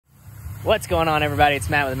What's going on, everybody?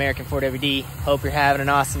 It's Matt with American Ford WD. Hope you're having an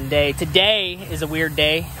awesome day. Today is a weird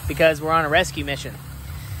day because we're on a rescue mission.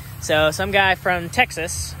 So some guy from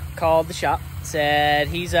Texas called the shop, said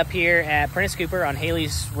he's up here at Prentice Cooper on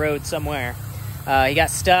Haley's Road somewhere. He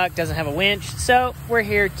got stuck, doesn't have a winch, so we're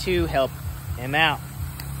here to help him out.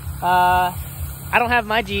 I don't have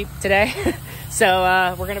my Jeep today,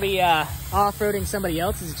 so we're gonna be off-roading somebody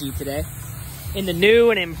else's Jeep today in the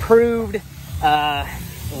new and improved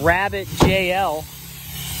Rabbit JL.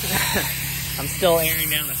 I'm still airing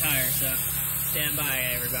down the tire, so stand by,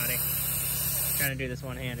 everybody. Trying to do this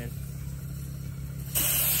one-handed.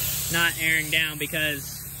 Not airing down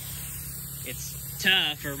because it's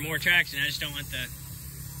tough or more traction. I just don't want the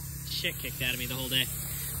shit kicked out of me the whole day.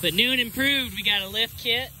 But new and improved, we got a lift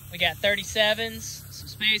kit. We got 37s, some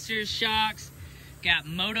spacers, shocks. Got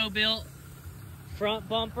Moto built front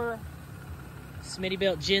bumper, Smitty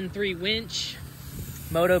built Gen 3 winch,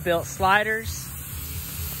 Moto built sliders,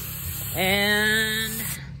 and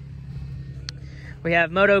we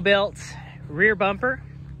have Moto built rear bumper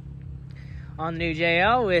on the new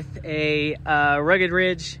JL with a Rugged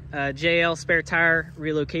Ridge JL spare tire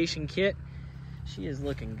relocation kit. She is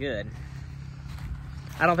looking good.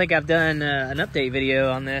 I don't think I've done an update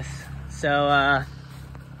video on this, so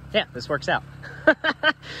yeah, this works out.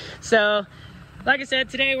 So like I said,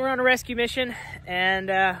 today we're on a rescue mission, and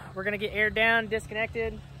we're gonna get aired down,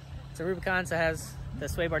 disconnected. It's a Rubicon, so it has the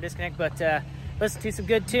sway bar disconnect, but listen to some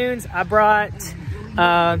good tunes. I brought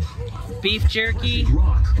beef jerky,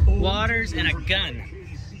 waters, and a gun.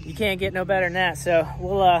 You can't get no better than that. So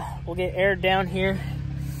we'll get aired down here.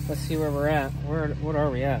 Let's see where we're at. What are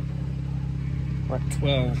we at? What,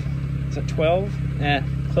 12? Is it 12? Yeah,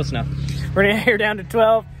 close enough. We're gonna air down to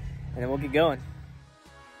 12, and then we'll get going.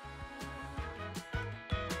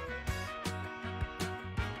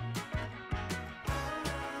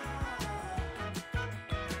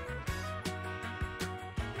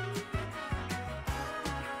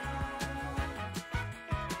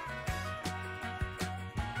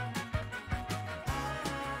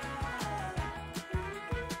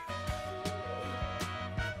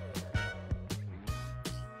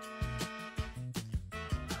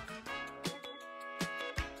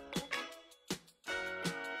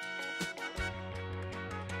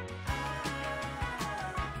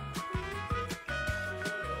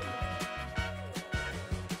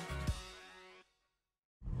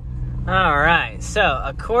 All right, so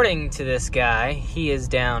according to this guy, he is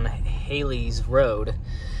down Haley's Road.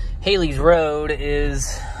 Haley's Road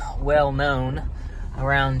is well known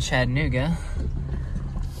around Chattanooga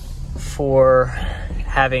for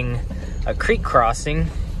having a creek crossing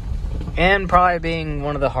and probably being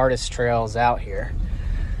one of the hardest trails out here.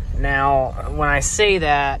 Now, when I say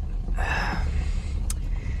that,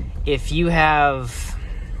 if you have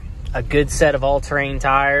a good set of all-terrain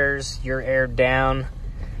tires, you're aired down,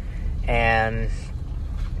 and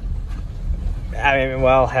I mean,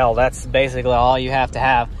 well, hell, that's basically all you have to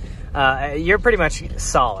have. You're pretty much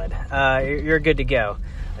solid. You're good to go.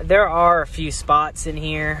 There are a few spots in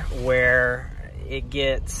here where it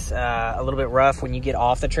gets a little bit rough when you get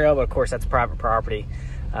off the trail, but of course that's private property.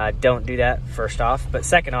 Don't do that, first off. But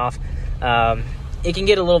second off, it can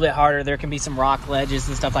get a little bit harder. There can be some rock ledges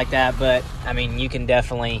and stuff like that, but I mean, you can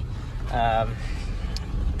definitely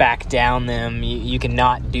back down them. You can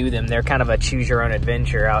not do them. They're kind of a choose your own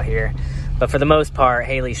adventure out here, but for the most part,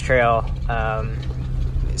 Haley's Trail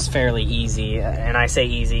is fairly easy. And I say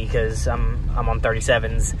easy because I'm on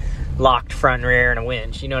 37s, locked front and rear, and a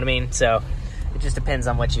winch, you know what I mean? So it just depends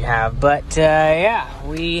on what you have. But yeah,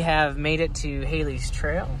 we have made it to Haley's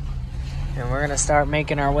Trail, and we're gonna start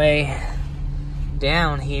making our way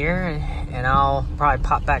down here, and I'll probably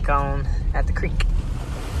pop back on at the creek.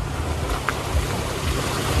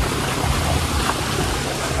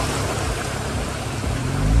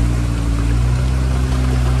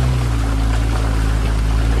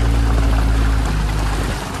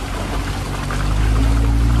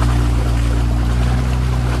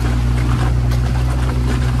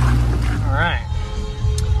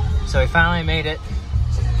 So we finally made it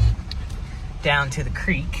down to the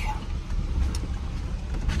creek.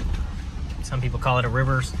 Some people call it a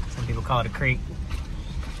river, some people call it a creek.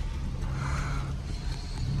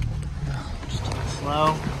 Just take it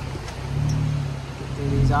slow, get through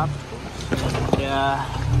these obstacles, and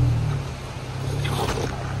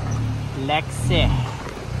let's see.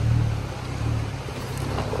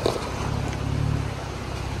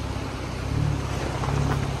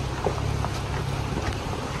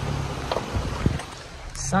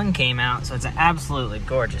 Sun came out, so it's an absolutely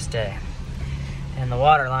gorgeous day. And the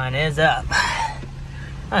water line is up.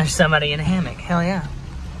 Oh, there's somebody in a hammock. Hell yeah.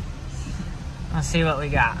 Let's see what we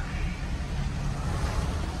got.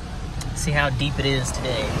 See how deep it is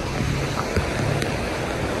today.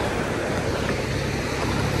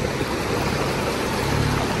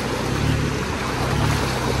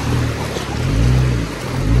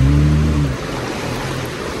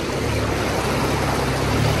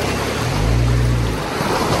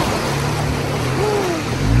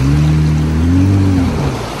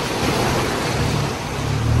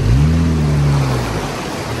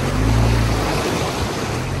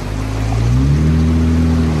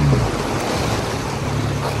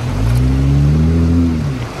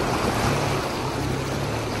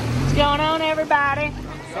 What's going on, everybody?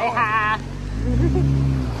 Say hi.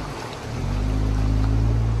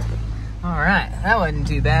 All right, that wasn't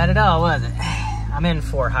too bad at all, was it? I'm in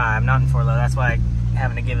 4 high, I'm not in 4 low. That's why I'm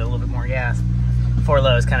having to give it a little bit more gas. 4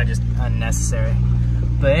 low is kind of just unnecessary.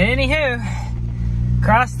 But anywho,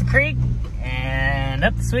 cross the creek and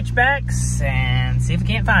up the switchbacks and see if we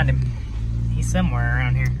can't find him. He's somewhere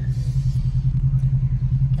around here.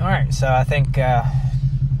 All right, so I think I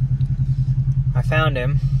found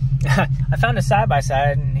him. I found a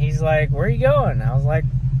side-by-side and he's like, where are you going? I was like,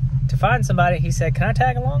 to find somebody. He said, can I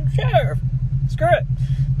tag along? Sure, screw it.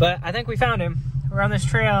 But I think we found him. We're on this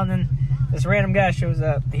trail and then this random guy shows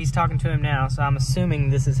up. He's talking to him now, so I'm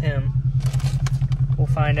assuming this is him. We'll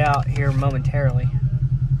find out here momentarily.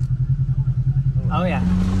 Oh yeah.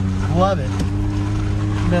 Love it.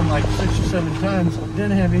 Been like 6 or 7 times.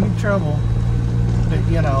 Didn't have any trouble. But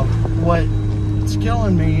you know, what's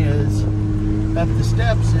killing me is up the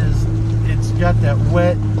steps is it's got that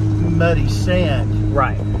wet, muddy sand.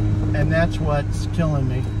 Right. And that's what's killing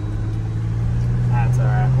me. That's all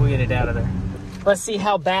right. We'll get it out of there. Let's see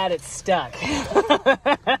how bad it's stuck. That's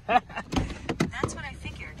what I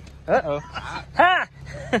figured. Uh-oh. Ha!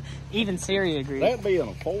 Even Siri agrees. That being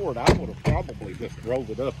a Ford, I would have probably just drove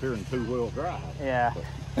it up here in 2-wheel drive. Yeah.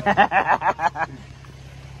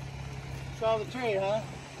 Saw the tree, huh?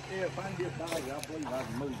 Yeah, if I can get by, I believe I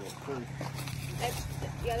can move that tree.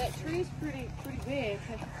 Yeah, that tree's pretty big.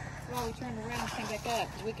 That's why we turned around and came back up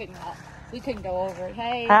because we couldn't go over it.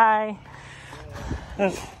 Hey. Hi.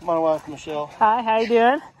 That's my wife, Michelle. Hi, how you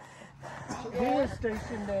doing? He was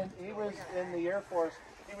stationed he was in the Air Force.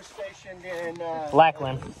 He was stationed in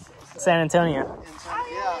Lackland, San Antonio. Oh, yeah. I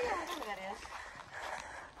know who that is.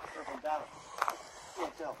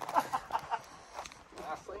 Can't tell.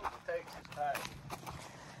 I see the Texas tag.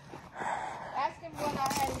 Ask him what I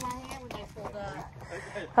had in my hand when they pulled up.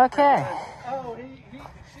 Okay. Oh,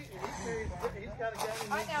 he's got a gun in his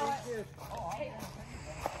I know hand. it.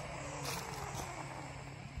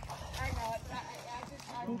 I know it, but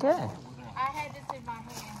Okay. I had this in my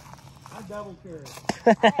hand. I double carry. I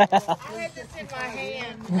had this in my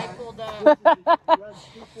hand when they pulled up. I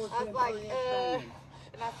was like,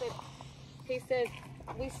 and I said, he said,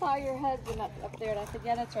 we saw your husband up there. And I said,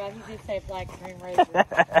 yeah, that's right. He did say Black Dream Racer.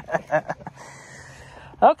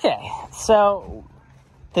 Okay, so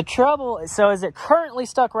the trouble, so is it currently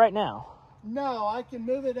stuck right now? No, I can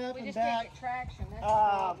move it up We and just back. didn't get traction. That's the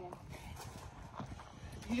problem.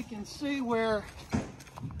 You can see where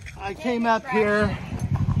I came up here.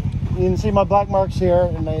 You can see my black marks here,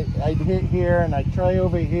 and I hit here, and I try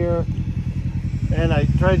over here, and I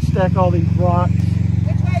tried to stack all these rocks.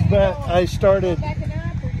 Which way are you But going? I started Backing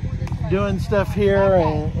up or you going this way? doing stuff here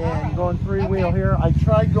and going 3-wheel Okay. here. I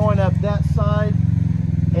tried going up that side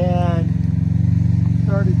and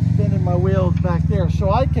started spinning my wheels back there,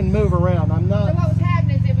 so I can move around. I'm So not. what was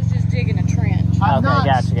happening is it was just digging a trench. I'm Okay, not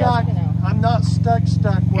gotcha, stuck. gotcha. I'm not stuck where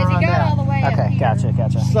Because I'm he got all the at. way up Okay, here. gotcha. He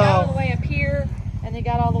got So all the way up here, and they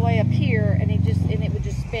got all the way up here, and it would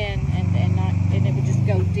just spin and it would just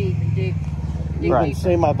go deep and dig you Right. can deeper.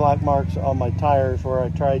 see my black marks on my tires where I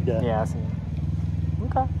tried to. Yeah, I see it.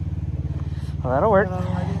 Okay. Well, that'll work. You know,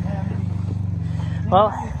 I didn't have any,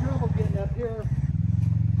 Well, trouble getting up here.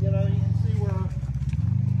 You know, you can see where,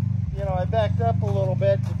 you know, I backed up a little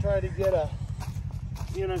bit to try to get a,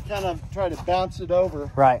 you know, kind of try to bounce it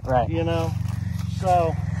over, right. you know.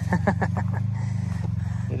 So,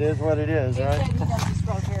 it is what it is, He right? said he knows this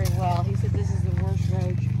road very well. He said this is the worst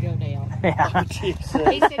road you can go down. Yeah. Jesus.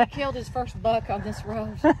 He said he killed his first buck on this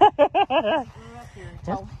road. Grew up here, he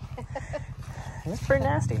told me. It's pretty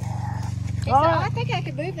nasty. He said, I think I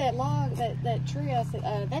could move that log, that tree. I said,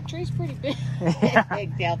 that tree's pretty big,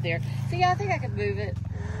 big out there. So yeah, I think I could move it.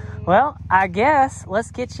 Well, I guess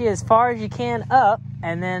let's get you as far as you can up,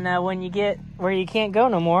 and then when you get where you can't go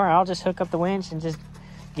no more, I'll just hook up the winch and just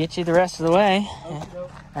get you the rest of the way,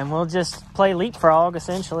 and we'll just play leapfrog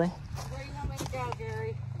essentially. Where you want me to go,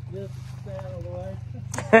 Gary? Just stay out of the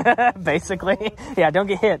way. Basically, yeah. Don't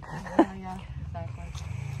get hit. Oh, yeah, exactly.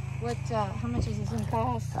 What, how much is this gonna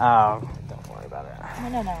cost? Oh, don't worry about it.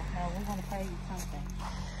 No, we're gonna pay you something.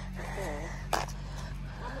 Okay.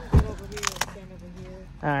 I'm gonna get over here and stand over here.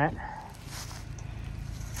 All right.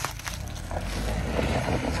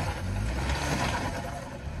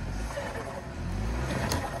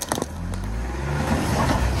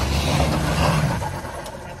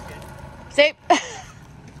 See?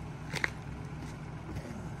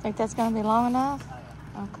 Think that's gonna be long enough?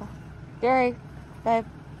 Okay. Gary, babe.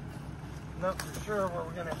 Not for sure where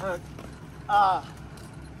we're gonna hook.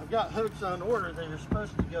 I've got hooks on order that are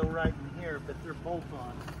supposed to go right in here, but they're bolt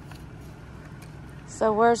on.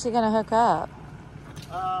 So where's he gonna hook up?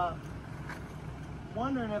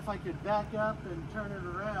 Wondering if I could back up and turn it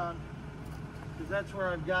around, because that's where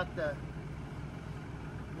I've got that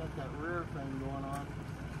rear thing going on.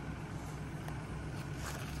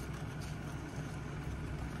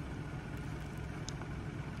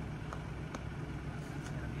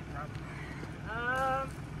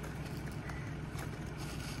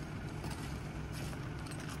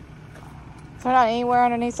 So not anywhere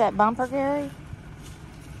underneath that bumper, Gary?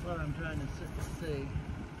 That's what I'm trying to see.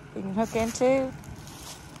 You can hook into?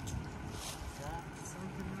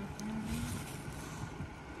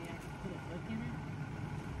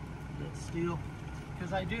 That steel.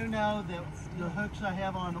 Because I do know that the hooks I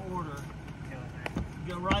have on order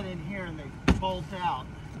go right in here and they bolt out.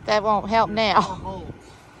 That won't help There's now. 4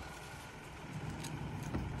 bolts.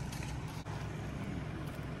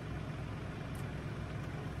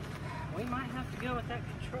 We might have to go with that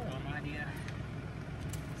control idea.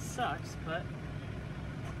 Sucks, but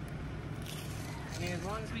I mean, as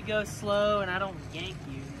long as we go slow and I don't yank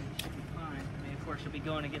you, then it should be fine. I mean, of course, you'll be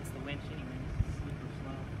going against the winch anyway. Super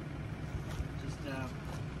slow. Just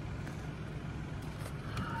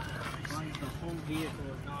as long as the whole vehicle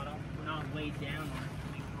is not weighed down on it,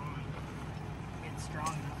 it'll be fine. It's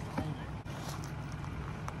strong enough to hold it.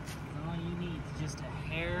 All you need is just a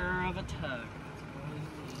hair of a tug. That's all you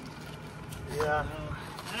need. Yeah. So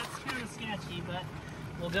that's kind of sketchy, but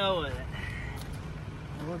we'll go with it.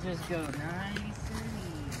 We'll just go nice and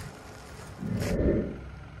easy.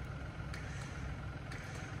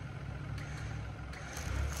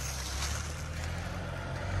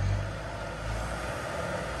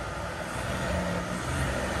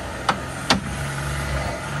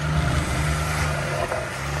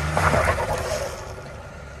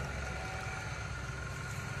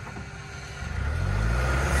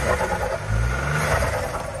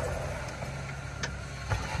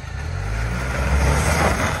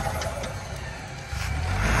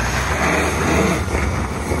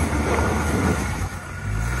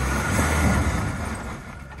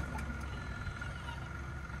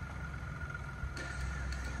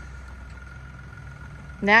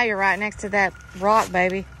 Now you're right next to that rock,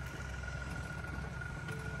 baby.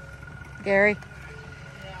 Gary.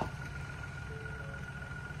 Yeah.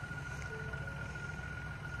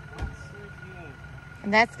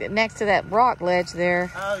 And that's next to that rock ledge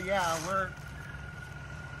there. Oh yeah, we're.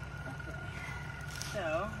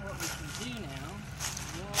 So, what we can do now,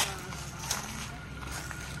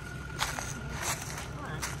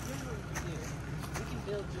 alright, here's what we can do. We can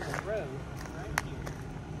build you a road right here,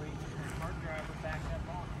 where you can turn hard driver back up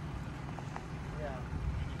on it. Yeah.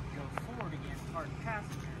 And you can go forward against hard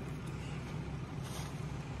passenger.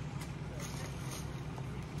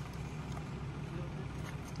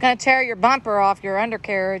 Gonna tear your bumper off your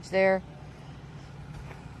undercarriage there.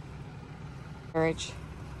 Carriage.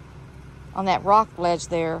 On that rock ledge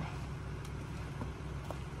there.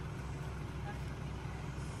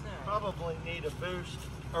 Probably need a boost.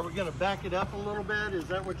 Are we going to back it up a little bit? Is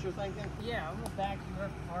that what you're thinking? Yeah, I'm gonna back you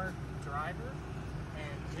up hard driver,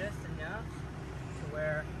 and just enough to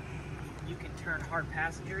where you can turn hard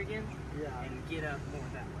passenger again, Yeah. and get up more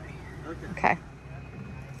that way. Okay. Okay.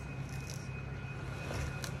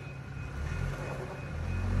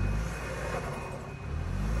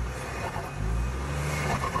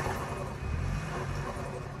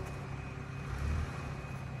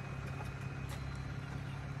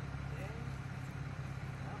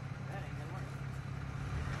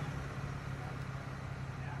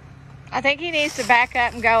 I think he needs to back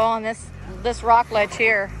up and go on this rock ledge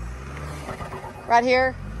here. Right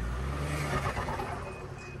here.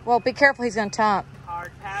 Well, be careful, he's gonna tump.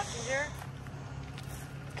 Hard passenger,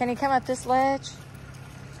 Can he come up this ledge?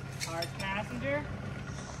 hard passenger.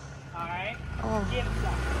 All right, Oh. give it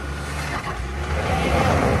some.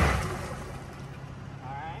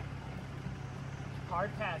 All right,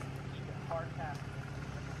 hard passenger. Keep it hard passenger.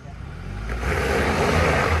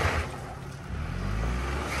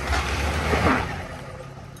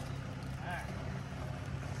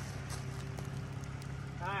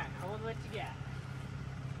 Alright, what you got.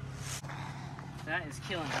 That is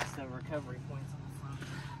killing us, the recovery points on the front.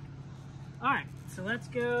 Alright, so let's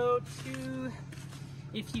go to,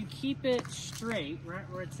 if you keep it straight, right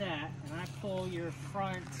where it's at, and I pull your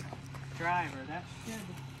front driver, that should,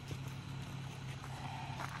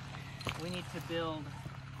 we need to build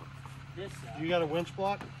this up. You got a winch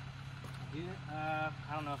block? I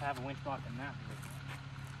don't know if I have a winch block in that one,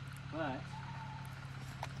 but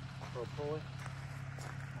Or a pulley?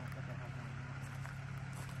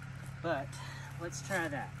 But let's try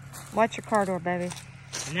that. Watch your car door, baby.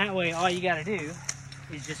 And that way, all you gotta do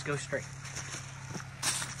is just go straight.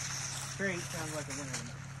 Straight sounds like a winner to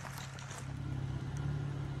me.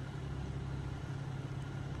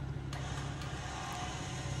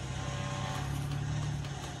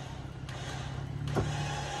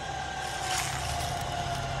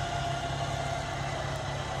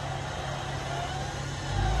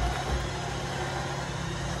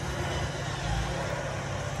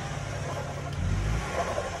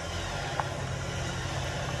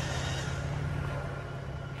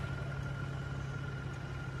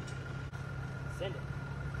 Send it.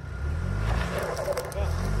 Go.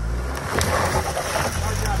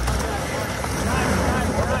 Hard drive.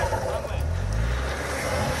 Drive. One way.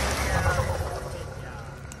 Good job.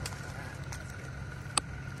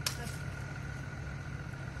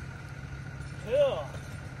 Cool.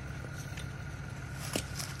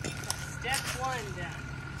 Step one done.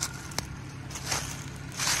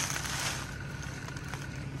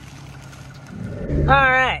 All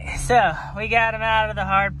right, so we got him out of the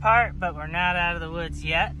hard part, but we're not out of the woods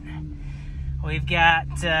yet. We've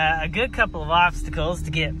got a good couple of obstacles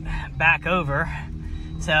to get back over.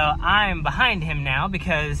 So I'm behind him now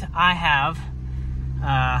because I have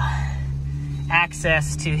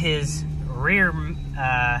access to his rear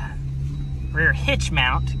hitch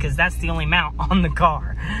mount, because that's the only mount on the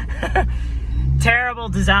car. Terrible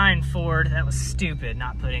design, Ford. That was stupid,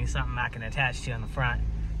 not putting something I can attach to on the front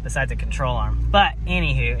besides a control arm. But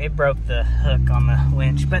anywho, it broke the hook on the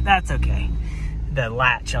winch, but that's okay. The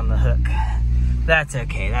latch on the hook. That's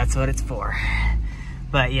okay, that's what it's for.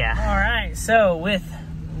 But yeah. All right, so with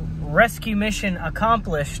rescue mission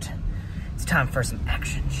accomplished, it's time for some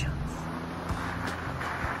action shots.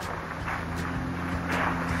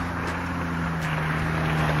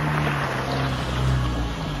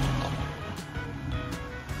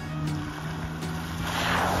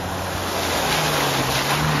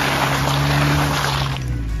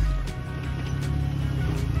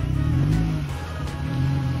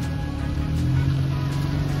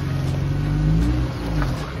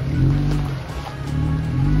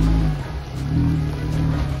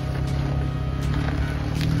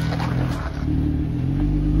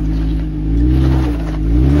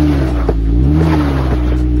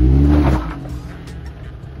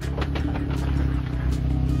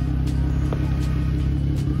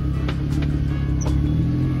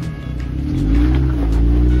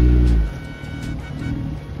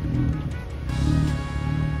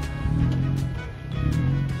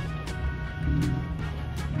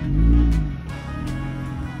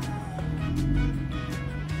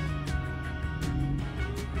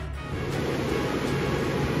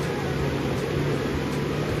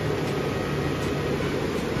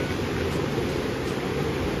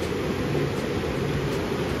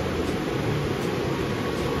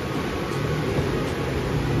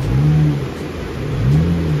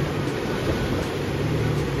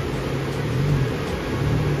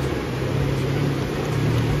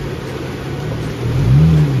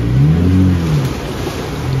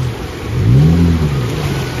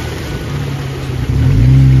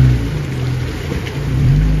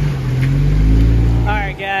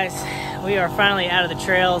 We are finally out of the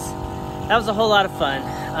trails. That was a whole lot of fun.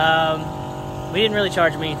 We didn't really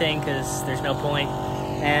charge them anything because there's no point.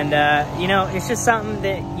 And, you know, it's just something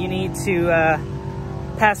that you need to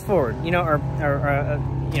pass forward, you know, or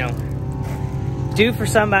you know, do for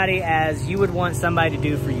somebody as you would want somebody to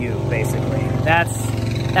do for you, basically.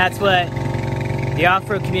 That's what the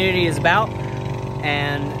off-road community is about.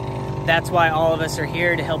 And that's why all of us are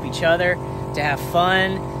here, to help each other, to have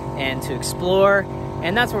fun, and to explore.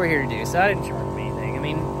 And that's what we're here to do. So I didn't charge them anything. I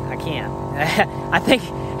mean, I can't. I think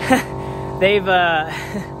they've,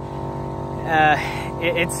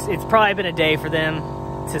 it's probably been a day for them,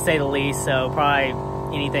 to say the least. So probably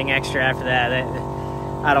anything extra after that,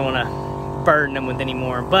 I don't want to burden them with any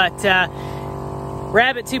more. But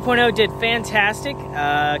Rabbit 2.0 did fantastic.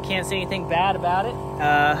 Can't say anything bad about it.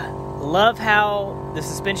 Love how the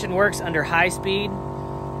suspension works under high speed.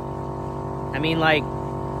 I mean, like,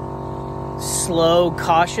 slow,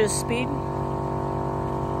 cautious speed.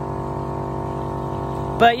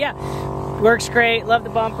 But yeah, works great. Love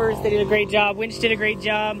the bumpers. They did a great job. Winch did a great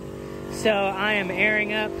job. So I am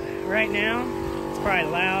airing up right now. It's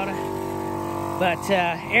probably loud, but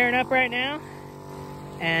airing up right now.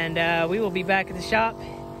 And we will be back at the shop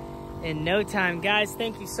in no time. Guys,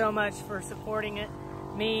 thank you so much for supporting it.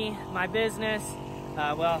 Me, my business,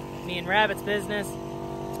 well, me and Rabbit's business,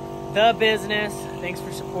 the business. Thanks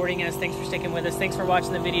for supporting us. Thanks for sticking with us. Thanks for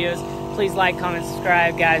watching the videos. Please like, comment,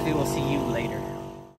 subscribe. Guys, we will see you later.